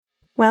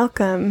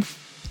Welcome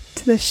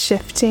to the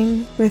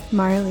Shifting with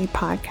Marley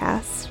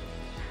podcast.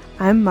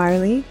 I'm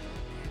Marley.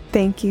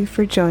 Thank you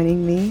for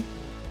joining me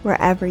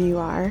wherever you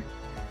are.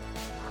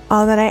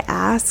 All that I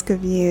ask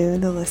of you,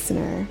 the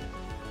listener,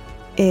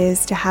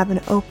 is to have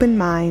an open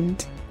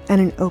mind and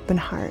an open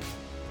heart.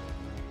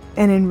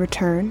 And in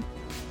return,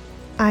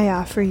 I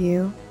offer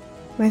you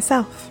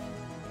myself.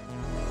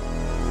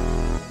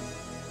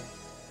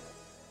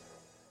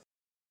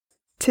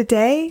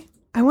 Today,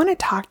 I want to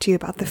talk to you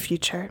about the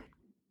future.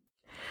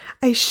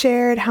 I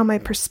shared how my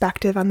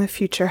perspective on the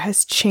future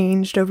has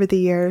changed over the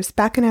years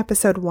back in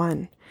episode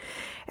 1,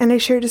 and I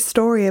shared a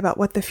story about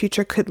what the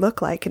future could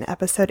look like in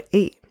episode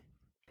 8.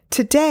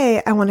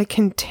 Today, I want to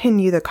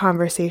continue the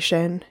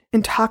conversation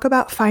and talk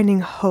about finding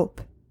hope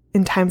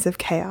in times of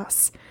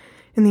chaos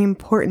and the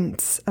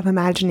importance of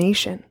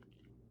imagination.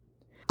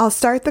 I'll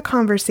start the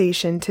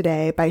conversation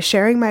today by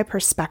sharing my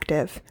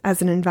perspective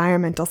as an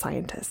environmental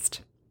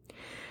scientist.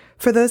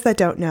 For those that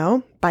don't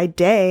know, by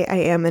day, I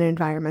am an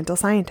environmental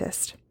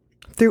scientist.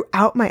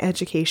 Throughout my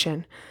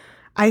education,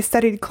 I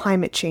studied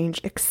climate change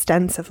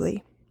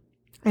extensively.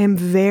 I am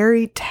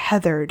very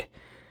tethered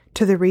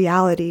to the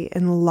reality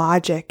and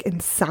logic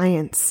and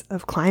science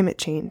of climate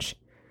change.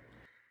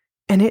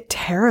 And it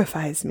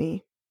terrifies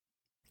me.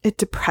 It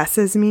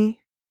depresses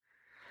me.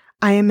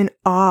 I am in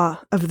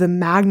awe of the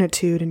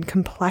magnitude and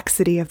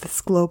complexity of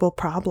this global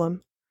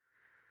problem.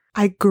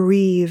 I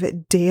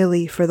grieve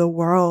daily for the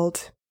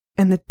world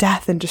and the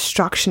death and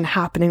destruction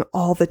happening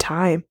all the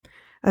time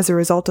as a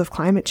result of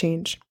climate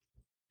change.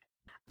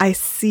 I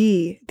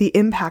see the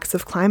impacts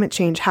of climate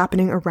change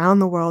happening around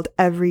the world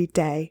every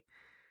day.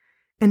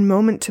 And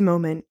moment to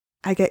moment,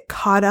 I get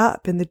caught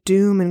up in the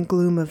doom and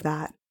gloom of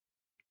that.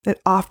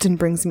 It often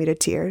brings me to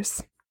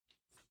tears.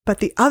 But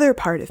the other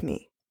part of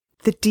me,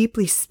 the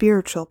deeply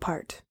spiritual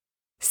part,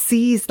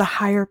 sees the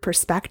higher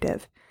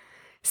perspective,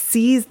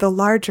 sees the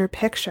larger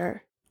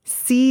picture,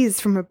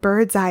 sees from a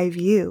bird's eye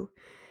view.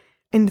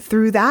 And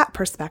through that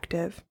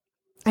perspective,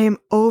 I am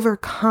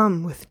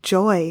overcome with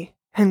joy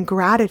and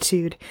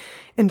gratitude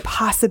and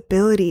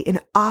possibility and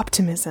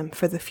optimism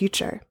for the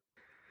future.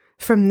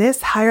 From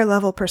this higher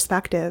level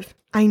perspective,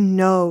 I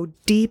know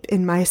deep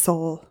in my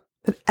soul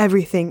that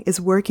everything is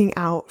working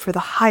out for the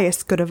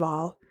highest good of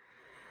all.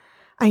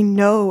 I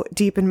know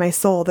deep in my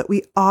soul that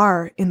we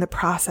are in the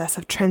process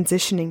of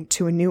transitioning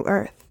to a new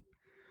earth.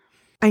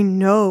 I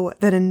know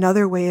that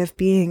another way of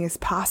being is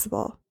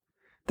possible,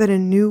 that a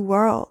new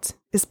world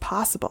is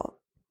possible.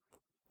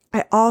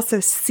 I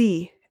also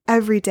see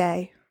every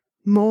day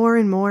more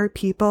and more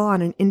people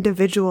on an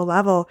individual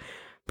level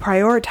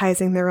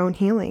prioritizing their own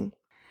healing,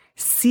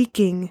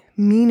 seeking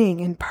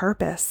meaning and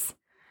purpose.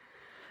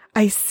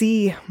 I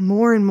see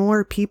more and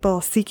more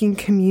people seeking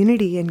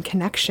community and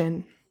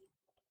connection.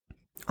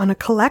 On a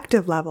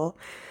collective level,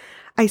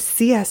 I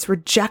see us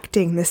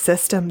rejecting the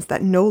systems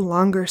that no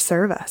longer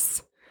serve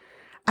us.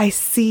 I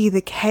see the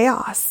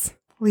chaos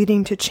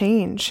leading to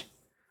change.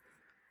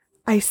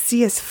 I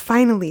see us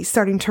finally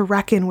starting to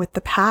reckon with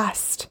the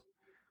past,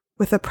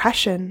 with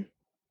oppression,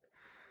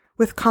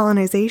 with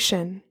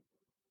colonization,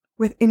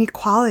 with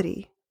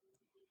inequality.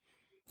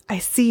 I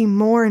see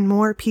more and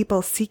more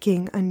people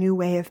seeking a new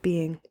way of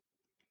being.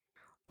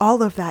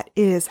 All of that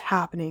is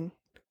happening.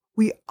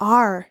 We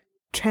are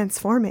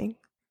transforming.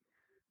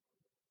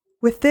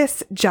 With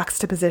this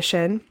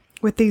juxtaposition,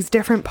 with these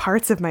different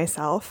parts of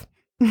myself,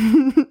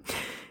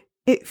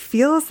 it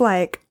feels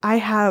like I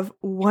have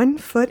one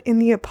foot in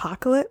the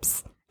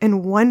apocalypse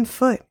and one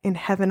foot in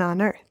heaven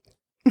on earth.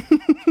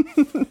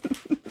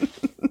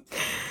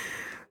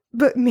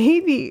 But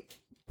maybe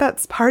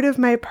that's part of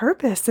my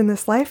purpose in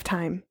this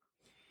lifetime.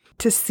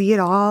 To see it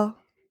all,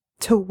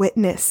 to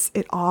witness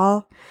it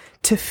all,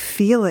 to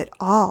feel it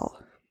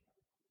all,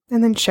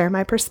 and then share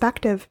my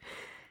perspective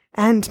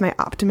and my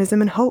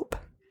optimism and hope.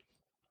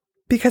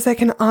 Because I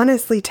can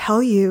honestly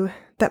tell you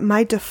that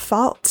my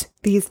default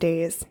these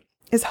days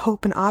is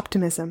hope and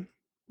optimism,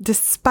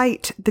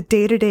 despite the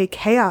day-to-day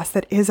chaos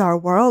that is our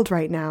world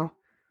right now.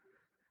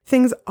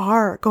 Things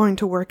are going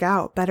to work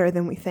out better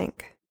than we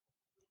think.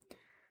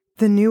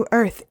 The new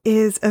earth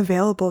is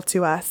available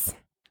to us,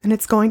 and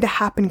it's going to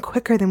happen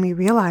quicker than we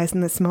realize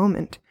in this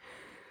moment.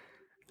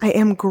 I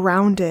am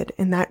grounded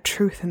in that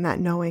truth and that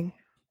knowing.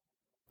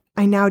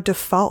 I now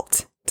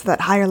default to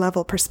that higher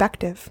level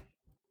perspective.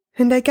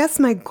 And I guess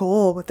my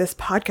goal with this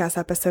podcast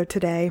episode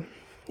today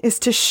is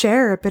to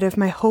share a bit of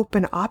my hope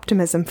and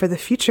optimism for the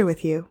future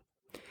with you,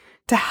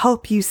 to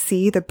help you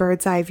see the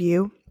bird's eye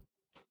view,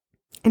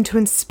 and to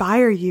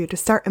inspire you to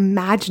start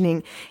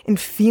imagining and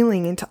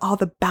feeling into all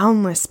the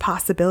boundless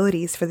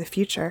possibilities for the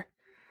future.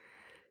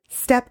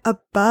 Step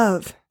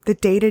above the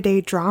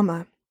day-to-day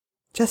drama,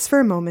 just for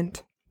a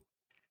moment.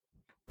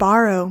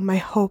 Borrow my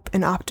hope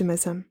and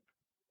optimism,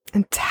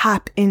 and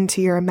tap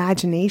into your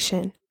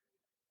imagination.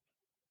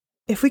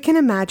 If we can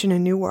imagine a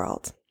new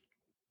world,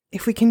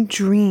 if we can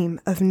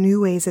dream of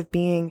new ways of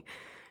being,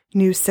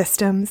 new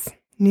systems,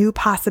 new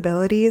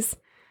possibilities,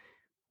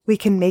 we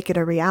can make it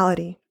a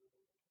reality.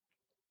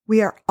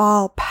 We are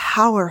all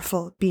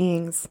powerful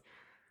beings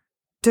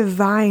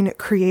divine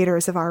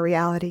creators of our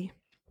reality.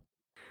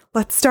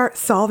 Let's start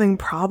solving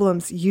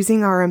problems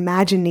using our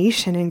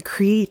imagination and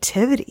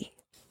creativity.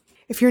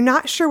 If you're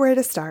not sure where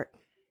to start,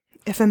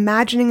 if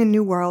imagining a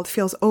new world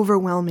feels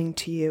overwhelming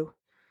to you,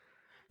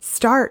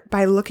 start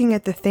by looking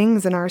at the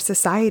things in our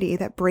society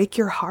that break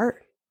your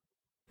heart.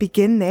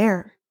 Begin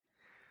there.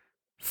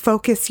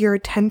 Focus your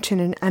attention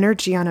and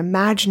energy on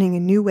imagining a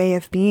new way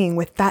of being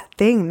with that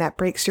thing that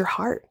breaks your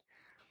heart.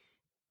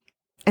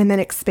 And then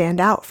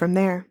expand out from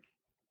there.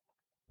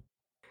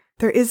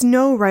 There is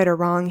no right or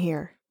wrong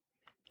here.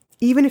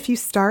 Even if you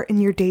start in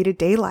your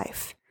day-to-day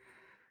life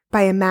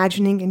by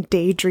imagining and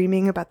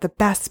daydreaming about the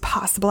best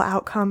possible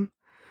outcome,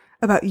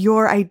 about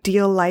your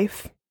ideal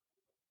life,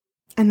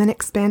 and then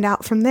expand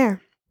out from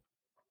there.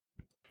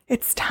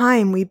 It's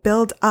time we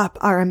build up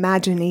our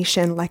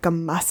imagination like a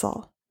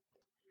muscle.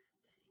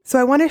 So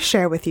I want to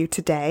share with you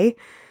today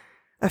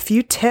a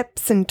few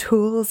tips and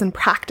tools and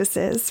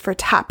practices for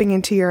tapping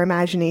into your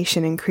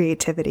imagination and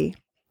creativity.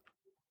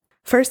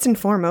 First and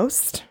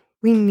foremost,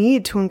 we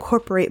need to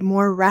incorporate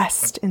more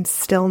rest and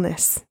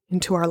stillness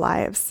into our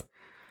lives.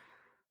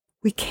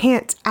 We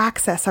can't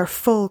access our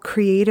full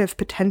creative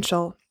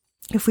potential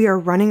if we are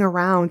running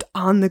around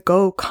on the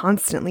go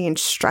constantly and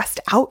stressed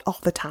out all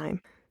the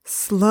time.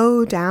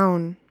 Slow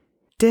down,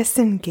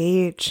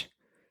 disengage,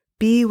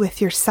 be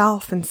with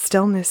yourself in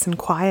stillness and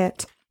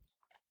quiet.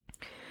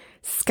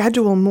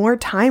 Schedule more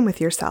time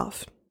with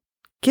yourself.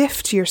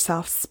 Gift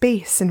yourself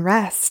space and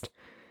rest.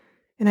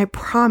 And I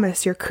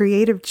promise your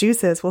creative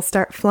juices will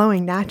start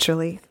flowing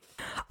naturally.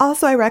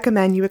 Also, I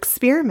recommend you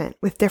experiment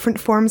with different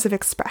forms of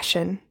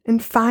expression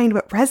and find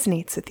what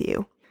resonates with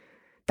you.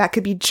 That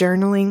could be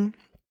journaling,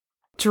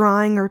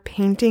 drawing or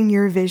painting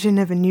your vision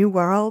of a new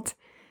world,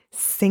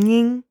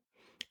 singing,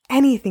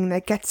 anything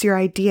that gets your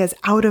ideas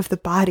out of the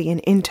body and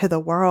into the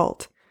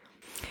world.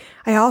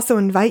 I also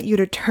invite you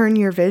to turn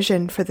your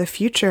vision for the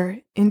future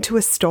into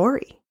a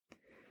story,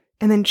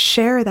 and then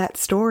share that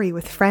story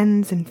with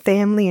friends and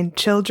family and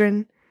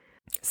children.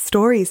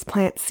 Stories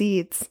plant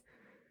seeds.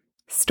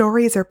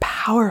 Stories are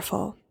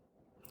powerful.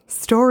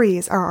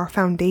 Stories are our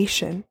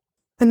foundation.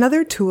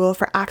 Another tool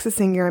for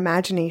accessing your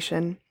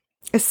imagination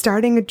is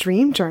starting a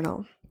dream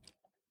journal.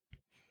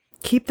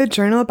 Keep the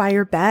journal by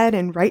your bed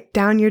and write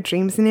down your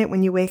dreams in it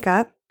when you wake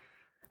up.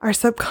 Our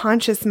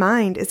subconscious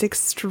mind is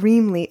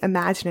extremely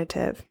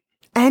imaginative.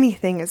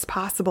 Anything is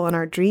possible in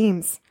our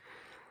dreams.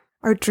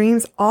 Our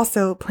dreams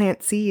also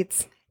plant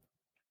seeds,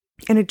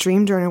 and a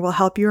dream journal will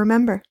help you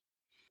remember.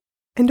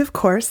 And of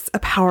course, a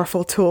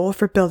powerful tool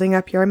for building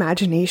up your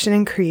imagination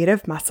and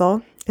creative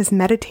muscle is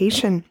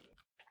meditation.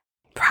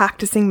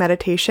 Practicing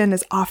meditation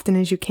as often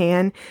as you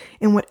can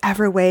in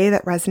whatever way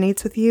that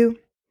resonates with you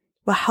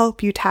will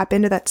help you tap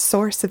into that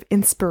source of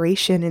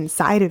inspiration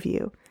inside of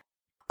you.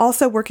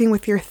 Also, working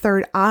with your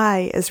third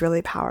eye is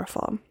really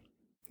powerful.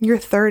 Your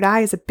third eye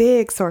is a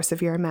big source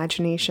of your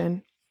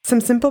imagination.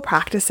 Some simple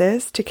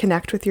practices to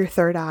connect with your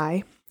third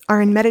eye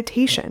are in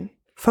meditation,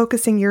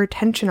 focusing your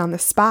attention on the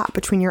spot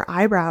between your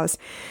eyebrows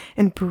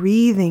and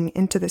breathing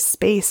into the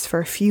space for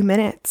a few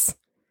minutes.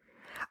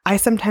 I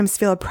sometimes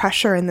feel a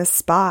pressure in this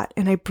spot,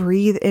 and I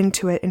breathe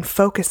into it and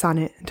focus on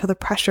it until the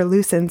pressure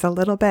loosens a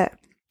little bit.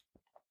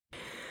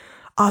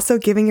 Also,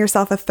 giving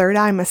yourself a third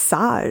eye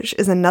massage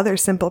is another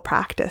simple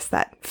practice.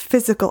 That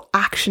physical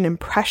action and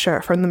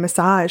pressure from the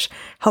massage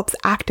helps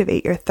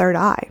activate your third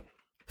eye.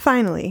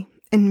 Finally,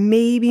 and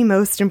maybe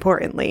most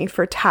importantly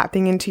for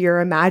tapping into your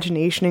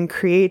imagination and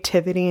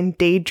creativity and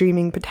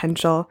daydreaming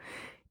potential,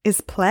 is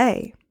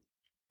play.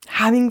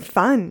 Having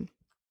fun.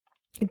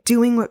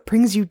 Doing what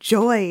brings you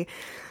joy.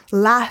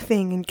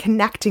 Laughing and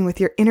connecting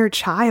with your inner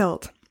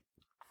child.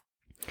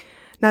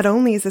 Not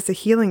only is this a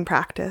healing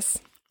practice,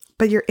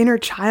 but your inner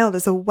child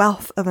is a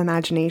wealth of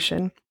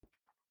imagination.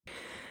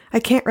 I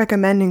can't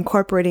recommend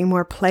incorporating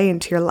more play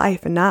into your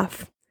life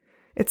enough.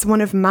 It's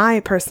one of my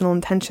personal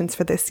intentions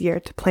for this year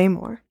to play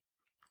more.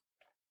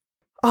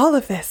 All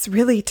of this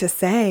really to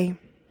say,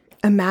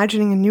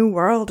 imagining a new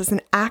world is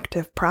an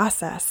active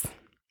process.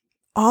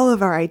 All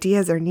of our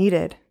ideas are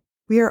needed.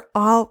 We are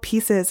all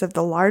pieces of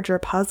the larger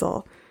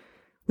puzzle.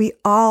 We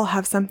all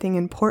have something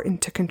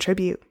important to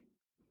contribute.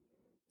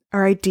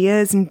 Our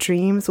ideas and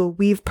dreams will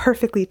weave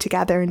perfectly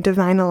together in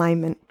divine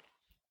alignment.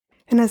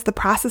 And as the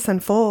process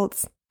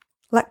unfolds,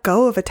 let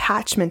go of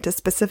attachment to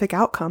specific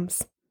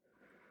outcomes.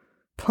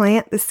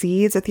 Plant the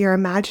seeds with your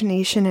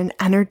imagination and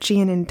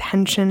energy and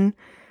intention,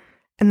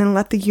 and then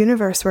let the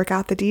universe work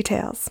out the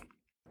details.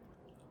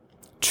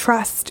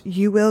 Trust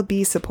you will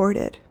be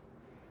supported.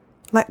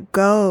 Let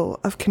go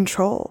of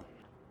control.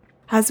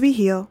 As we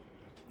heal,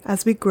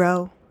 as we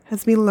grow,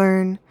 as we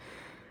learn,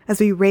 as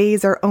we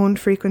raise our own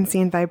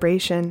frequency and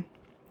vibration,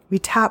 we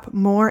tap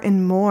more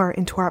and more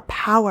into our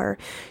power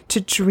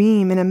to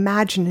dream and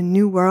imagine a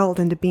new world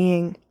into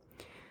being.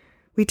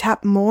 We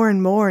tap more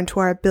and more into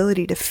our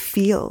ability to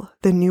feel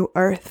the new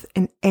earth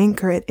and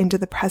anchor it into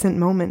the present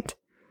moment.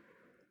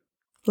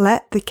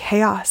 Let the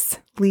chaos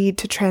lead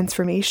to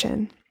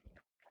transformation.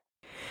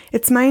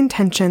 It's my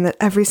intention that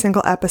every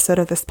single episode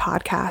of this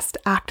podcast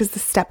act as the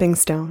stepping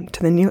stone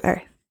to the new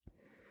earth.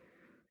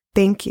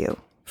 Thank you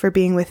for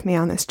being with me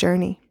on this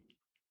journey.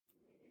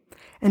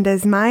 And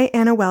as my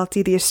Anna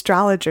Welty, the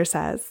astrologer,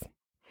 says,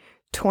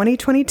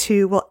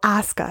 2022 will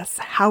ask us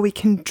how we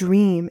can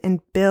dream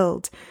and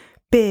build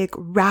big,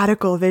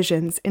 radical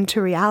visions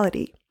into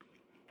reality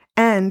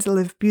and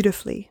live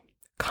beautifully,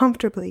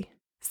 comfortably,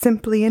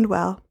 simply, and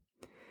well,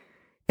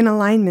 in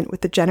alignment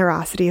with the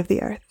generosity of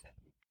the earth.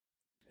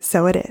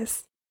 So it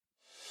is.